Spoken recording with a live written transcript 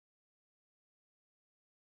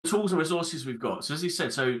Tools and resources we've got. So as you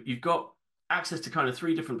said, so you've got access to kind of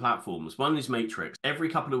three different platforms. One is Matrix. Every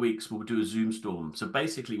couple of weeks we'll do a Zoom storm. So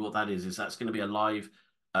basically what that is that's going to be a live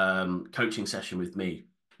coaching session with me.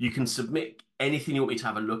 You can submit anything you want me to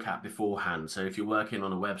have a look at beforehand. So if you're working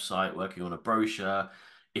on a website, working on a brochure,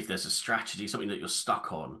 if there's a strategy, something that you're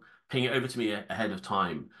stuck on, ping it over to me ahead of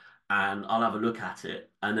time and I'll have a look at it.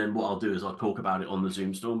 And then what I'll do is I'll talk about it on the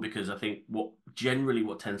Zoom storm because I think what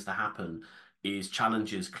tends to happen is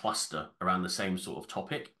challenges cluster around the same sort of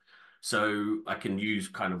topic. So I can use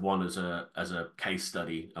kind of one as a case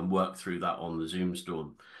study and work through that on the Zoom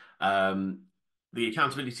storm. Um, the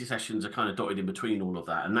accountability sessions are kind of dotted in between all of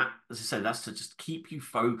that. And that, as I said, that's to just keep you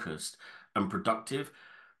focused and productive.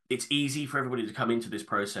 It's easy for everybody to come into this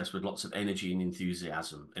process with lots of energy and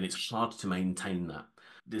enthusiasm, and it's hard to maintain that.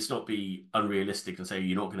 Let's not be unrealistic and say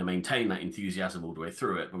you're not going to maintain that enthusiasm all the way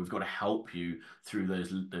through it, but we've got to help you through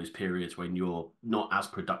those periods when you're not as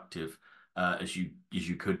productive as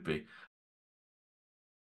you could be.